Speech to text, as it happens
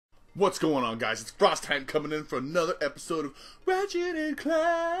What's going on, guys? It's Frosthand coming in for another episode of Ratchet and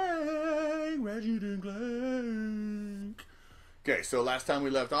Clank. Ratchet and Clank. Okay, so last time we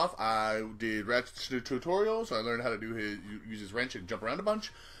left off, I did Ratchet tutorial, so I learned how to use his wrench and jump around a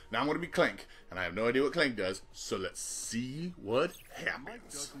bunch. Now I'm going to be Clank, and I have no idea what Clank does, so let's see what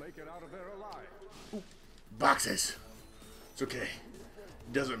happens. Ooh, boxes. It's okay.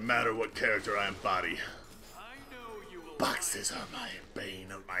 It doesn't matter what character I embody. Boxes are my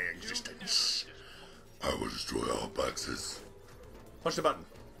bane of my existence. I will destroy all boxes. Push the button.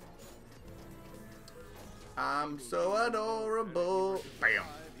 I'm so adorable. Bam.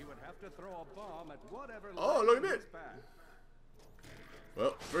 Oh, look at it.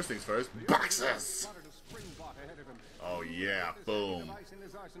 Well, first things first. Boxes. Oh, yeah. Boom.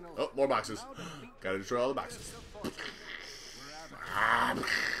 Oh, more boxes. Gotta destroy all the boxes. Got it.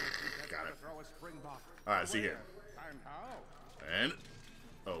 Alright, see here. And,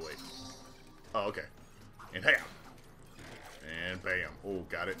 oh wait, oh okay, and bam, and bam, oh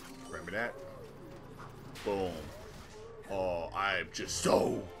got it, remember that, boom, oh I'm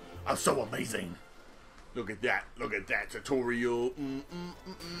so amazing, look at that tutorial,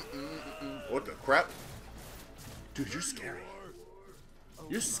 what the crap, dude you're scary,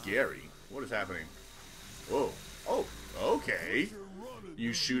 what is happening, whoa, oh, okay,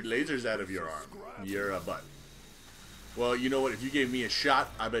 you shoot lasers out of your arm, you're a butt. Well, you know what? If you gave me a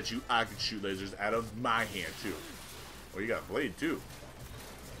shot, I bet you I could shoot lasers out of my hand, too. Oh, you got a blade, too.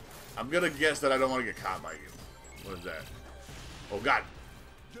 I'm gonna guess that I don't want to get caught by you. What is that? Oh, God.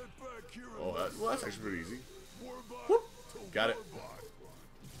 Oh, well, that's actually pretty easy. Whoop. Got it.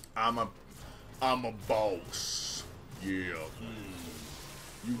 I'm a boss. Yeah.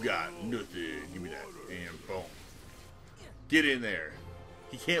 You got nothing. Give me that. And boom. Get in there.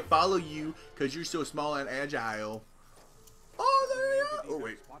 He can't follow you because you're so small and agile. Oh, there you go. Oh,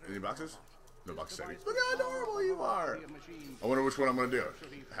 wait. Any boxes? No boxes. Look how adorable you are. I wonder which one I'm going to do.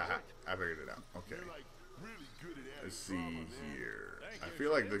 Haha. I figured it out. Okay. Let's see here. I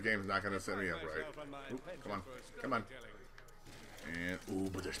feel like the game's not going to set me up right. Ooh, come on. Come on. And, ooh,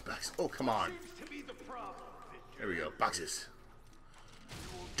 but there's boxes. Oh, come on. There we go. Boxes.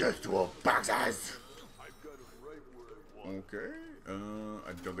 Just to boxes. Okay. I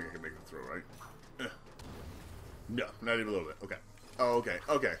don't think I can make them throw, right? No, not even a little bit. Okay. Oh, okay.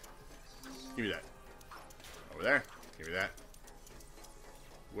 Okay. Give me that. Over there. Give me that.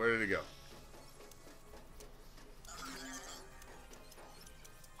 Where did it go?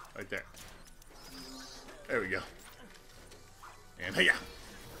 Right there. There we go. And hiya.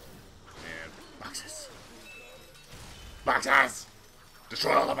 And boxes. Boxes!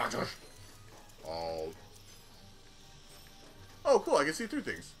 Destroy all the boxes! All. Oh, cool. I can see through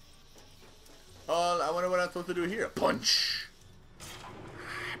things. I wonder what I'm supposed to do here. Punch.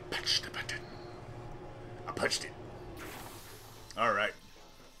 I punched the button. I punched it. Alright.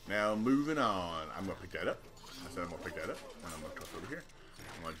 Now, moving on. I'm going to pick that up. I said I'm going to pick that up. And I'm going to cross over here.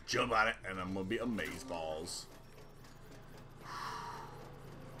 I'm going to jump on it. And I'm going to be amazeballs.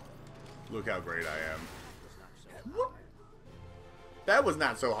 Look how great I am. Whoop. That was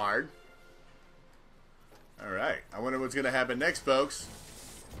not so hard. Alright. I wonder what's going to happen next, folks.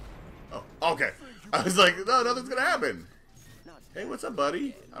 Oh, okay. I was like, no, nothing's gonna happen. Hey, what's up,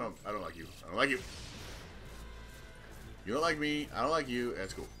 buddy? I don't like you. I don't like you. You don't like me. I don't like you.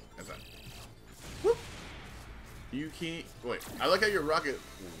 That's cool. That's fine. Whoop. You can't. Wait. I like how your rocket.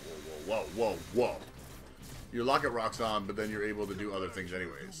 Whoa, whoa, whoa, whoa. Your rocket rocks on, but then you're able to do other things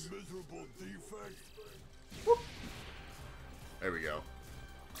anyways. Whoop. There we go.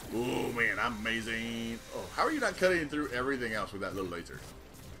 Oh man, I'm amazing. Oh, how are you not cutting through everything else with that little laser?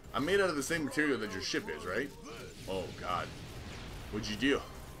 I'm made out of the same material that your ship is, right? Oh, God. What'd you do?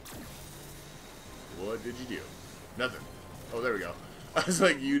 What did you do? Nothing. Oh, there we go. I was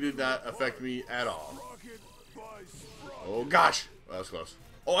like, you did not affect me at all. Oh, gosh. Well, that was close.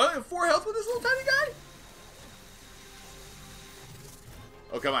 Oh, I only have 4 health with this little tiny guy?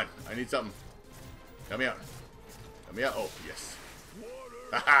 Oh, come on. I need something. Help me out. Help me out. Oh, yes.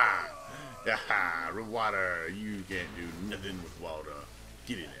 Ha-ha. Ha-ha. Water. You can't do nothing with water.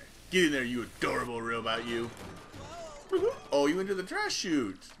 Get in there. Get in there, you adorable robot, you. Oh, you into the trash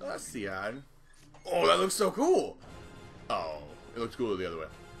chute. Oh, that's the odd. Oh, that looks so cool. Oh, it looks cooler the other way.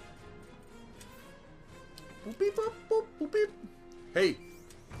 Boop, beep, boop, boop, boop, beep. Hey.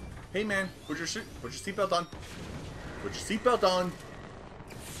 Hey, man. Put your seatbelt on. Put your seatbelt on.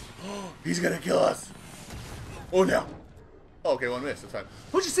 Oh, he's going to kill us. Oh, no. Oh, okay, one miss. That's fine.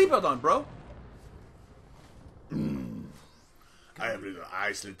 Put your seatbelt on, bro. I have little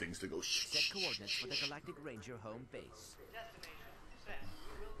Iceland things to go. Set coordinates for the Galactic Ranger home base.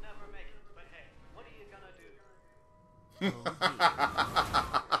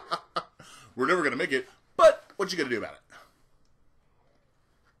 We're never gonna make it, but what you gonna do about it?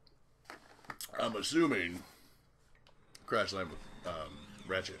 I'm assuming Crash Land with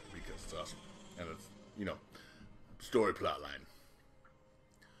Ratchet because it's awesome and it's, you know, story plot line.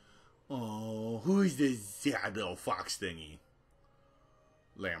 Oh, who's this sad little fox thingy?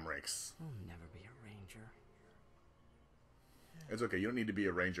 Lamrix. I'll never be a ranger. It's okay. You don't need to be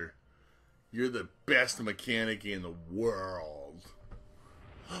a ranger. You're the best mechanic in the world.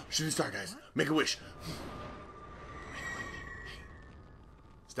 Shooting star, guys. Make a wish.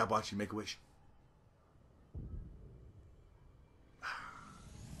 Stop watching. Make a wish.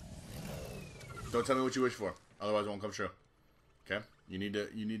 Don't tell me what you wish for. Otherwise it won't come true. Okay? You need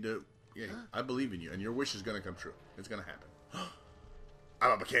to, yeah, I believe in you. And your wish is going to come true. It's going to happen.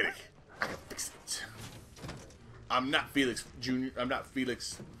 I'm a mechanic. I can fix it. I'm not Felix Jr. I'm not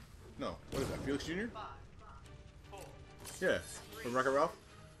Felix. No, what is that? Felix Jr.? Yeah, from Wreck-It Ralph.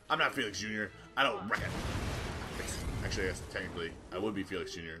 I'm not Felix Jr. I don't wreck it. Actually, I guess technically I would be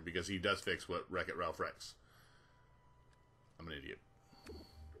Felix Jr. because he does fix what Wreck-It Ralph wrecks. I'm an idiot.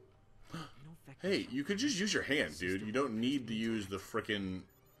 Hey, you could just use your hand, dude. You don't need to use the frickin'...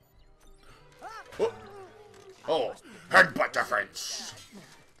 Oh, headbutt defense.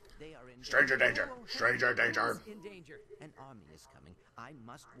 Stranger danger. Stranger danger. An army is coming. I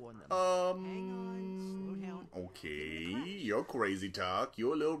must warn them. Hang on. Slow down. Okay, you're crazy talk.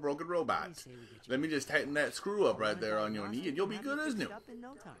 You're a little broken robot. Let me just tighten that screw up right there on your knee, and you'll be good as new.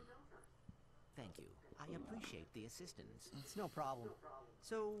 Thank you. I appreciate the assistance. It's no problem.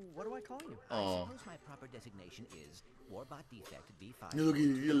 So, what do I call you? I suppose my proper designation is Warbot Defect B5. Look at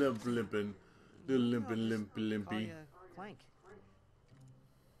you, limping. Little limpy. Clank.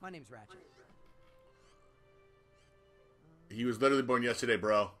 My name's Ratchet. He was literally born yesterday,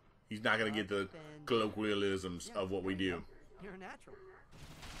 bro. He's not gonna get the colloquialisms of what we do. You're a natural.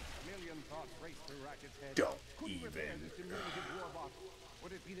 Don't even.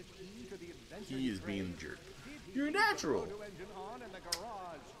 He is being a jerk. You're a natural.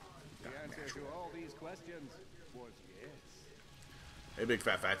 Hey, big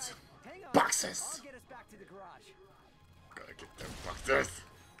fat fats. Boxes. I'll get us back to the garage. Gotta get them boxes.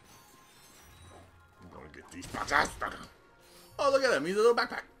 I'm gonna get these boxes. Oh, look at him. He's a little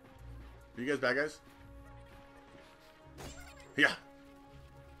backpack. Are you guys bad guys? Yeah.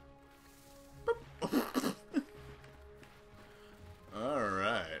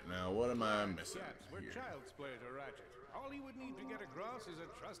 Alright, now what am I missing? We're child's play to Ratchet. All he would need to get across is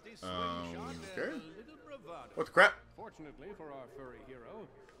a trusty slingshot and a little bravado. What the crap? Fortunately for our furry hero,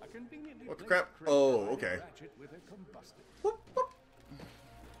 a conveniently What the placed crap? crate Oh, provided okay. Ratchet with a combustible. Whoop, whoop.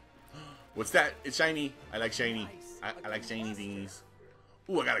 What's that? It's shiny. I like shiny. I like shiny things.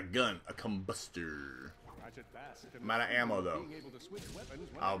 Ooh, I got a gun. A combustor. Ratchet passed I'm out of ammo, though. being able to switch weapons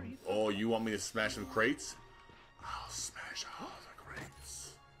whenever he Oh, you want me to smash some crates? I'll smash all the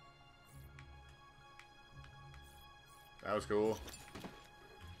crates. That was cool.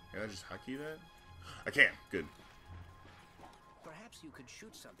 Can I just hotkey that? I can. Good. Perhaps you could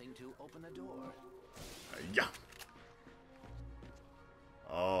shoot something to open the door. Yeah.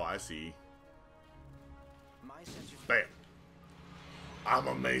 Oh, I see. My sensors. Bam. I'm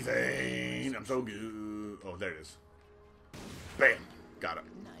amazing. I'm so good. Oh, there it is. Bam. Got it.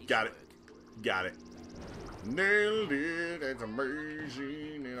 Nice Got it. work. Got it. Nailed it. It's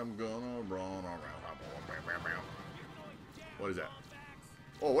amazing. And I'm gonna run around. Bam, bam, bam. What is that?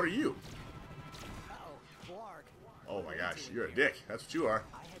 Oh, what are you? Clark. Oh my gosh, you're a dick. That's what you are.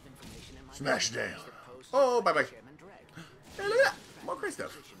 I have information in my Smash notes down. that posts Oh, bye bye. Chairman Drake. Hey, look at that. More great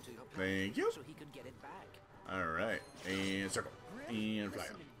stuff. To your Thank you. so he could get it back. Alright. And circle. And fly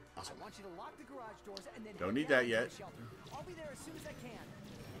out. Awesome. I want you to lock the garage doors and then Don't head need down that to yet. the shelter. I'll be there as soon as I can.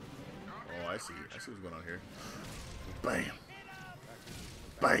 Oh, I see. I see what's going on here. Bam.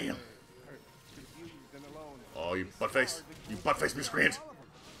 Bam. Oh, you buttface. You buttface miscreant.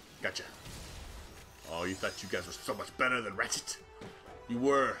 Gotcha. Oh, you thought you guys were so much better than Ratchet? You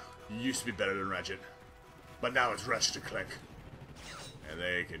were. You used to be better than Ratchet. But now it's Ratchet and Clank. And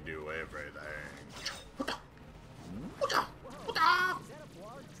they can do everything.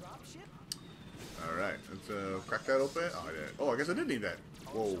 Alright, let's crack that open. Oh, I did. Oh, I guess I did need that.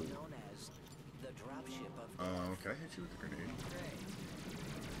 Whoa. Also known as the dropship of Can I hit you with a grenade?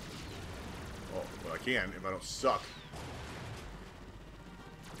 Oh, well, I can if I don't suck.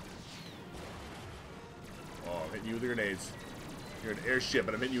 Oh, I'm hitting you with the grenades. You're an airship,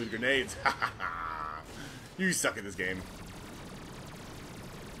 but I'm hitting you with grenades. You suck at this game.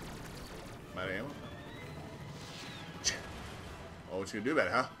 Am I out of ammo? Oh, what you gonna do about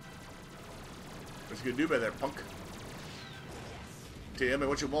it, huh? What you gonna do about that, punk? Tell me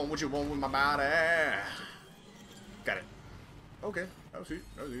what you want with my body. Got it. Okay, that was sweet.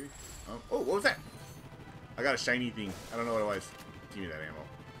 That was easy. Oh, what was that? I got a shiny thing. I don't know what it was. Give me that ammo.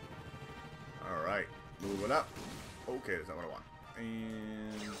 Alright, moving up. Okay, that's not what I want.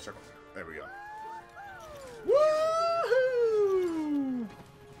 And circle. There we go. Woohoo!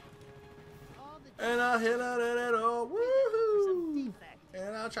 And I'll hit out at it all. Woohoo!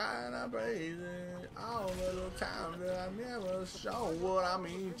 And I'll try and I'll praise it all the times that I never show what I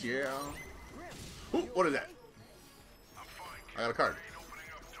mean, yeah. Ooh, what is that? I got a card.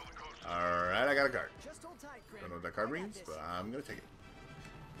 Alright, I got a card. Don't know what that card means, but I'm gonna take it.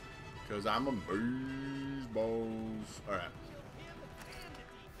 Because I'm a balls. Alright.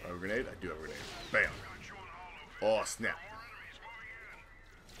 I have a grenade? I do have a grenade. Bam. Oh, snap.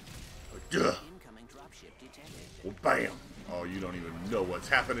 Duh. Well, bam. Oh, you don't even know what's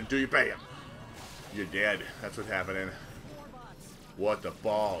happening, do you? Bam. You're dead. That's what's happening. What the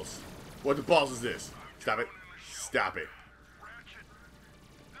balls? What the balls is this? Stop it. Stop it.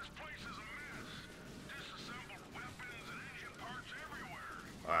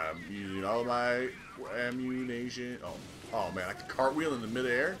 I'm using all my ammunition. Oh man, I can cartwheel in the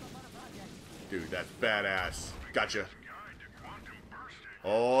midair. Dude, that's badass. Gotcha.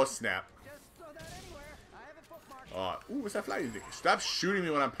 Oh snap. Ooh, what's that flying thing? Stop shooting me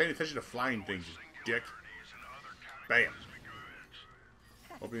when I'm paying attention to flying things, you dick. Bam.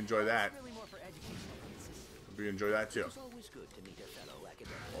 Hope you enjoy that. Hope you enjoy that too.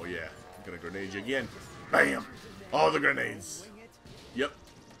 Oh yeah, I'm gonna grenade you again. Bam. All the grenades. Yep.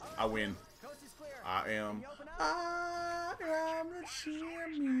 I win. I am the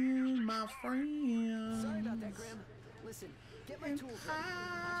champion, my friend. Sorry about that, Grim. Listen, get my tools ready.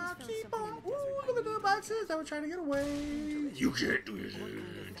 I keep on. Ooh, look at the boxes. I was trying to get away. You can't do it.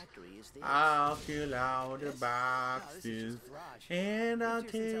 I'll fill out the boxes and I'll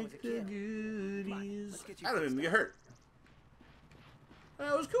take the goodies. I didn't get hurt.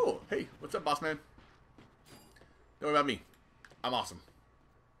 That was cool. Hey, what's up, boss man? Don't worry about me. I'm awesome.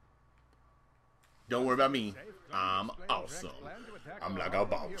 Don't worry about me. I'm awesome. I'm like a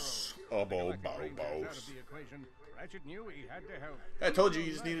boss. A boss. I told you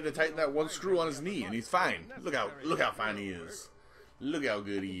just needed to tighten that one screw on his knee, and he's fine. Look how fine he is. Look how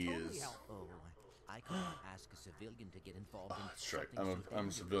good he is. I could ask a civilian to get involved. That's right. I'm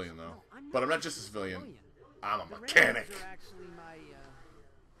a civilian though, but I'm not just a civilian. I'm a mechanic. Actually, my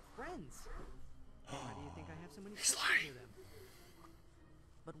friends. Why do you think I have so many He's pictures lying. of them?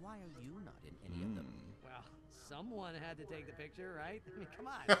 But why are you not in any of them? Well, someone had to take the picture, right? I mean, come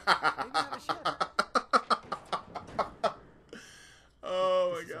on. Maybe have a ship.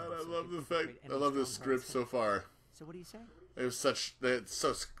 Oh my god, I love the fact. I love this script so far. So what do you say? It's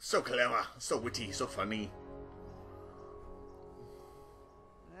so clever, so witty, so funny.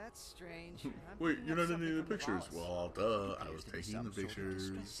 That's strange. I'm Wait, picking you're up not in any of the something from pictures? boss. Well, duh, I was Appears to be taking some the sort of pictures.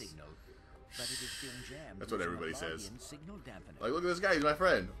 distress signal, but it has been jammed That's what using everybody a says. plug-in signal dampener. Like, look at this guy, he's my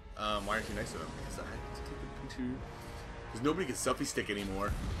friend. Why aren't you nice to him? Because I had to take a picture. Because nobody can selfie stick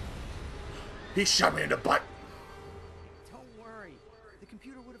anymore. He shot me in the butt. Don't worry. The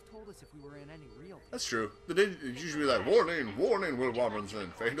computer would have told us if we were in any real danger. That's true. It's usually like, warning, warning, Will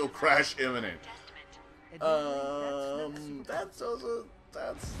Robinson, fatal crash imminent. That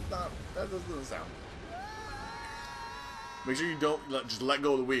doesn't sound. Make sure you don't just let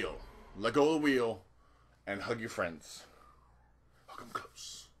go of the wheel. Let go of the wheel and hug your friends. Hug them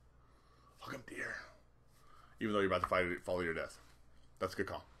close. Hug them dear. Even though you're about to follow your death. That's a good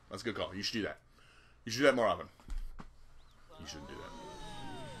call. That's a good call. You should do that. You should do that more often. You shouldn't do that.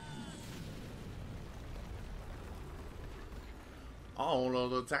 All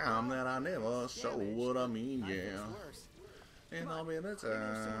of the time that I never show what I mean, yeah. And I'll be the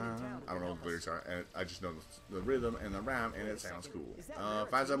time. I don't know what the lyrics are, and I just know the rhythm and the rhyme, and it sounds cool.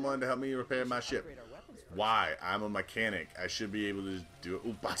 Find someone to help me repair my ship. Why? I'm a mechanic. I should be able to just do it.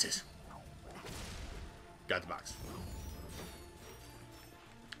 Ooh, boxes. Got the box.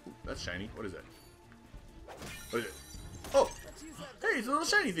 Ooh, that's shiny. What is that? What is it? Oh! Hey, it's little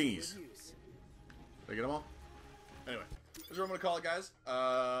shiny thingies. Did I get them all? Anyway. That's what I'm going to call it, guys.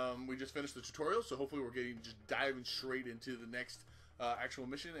 We just finished the tutorial, so hopefully we're just diving straight into the next actual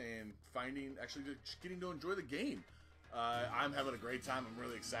mission and just getting to enjoy the game. I'm having a great time. I'm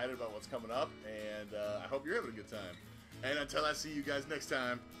really excited about what's coming up, and I hope you're having a good time. And until I see you guys next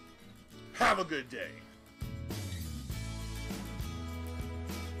time, have a good day.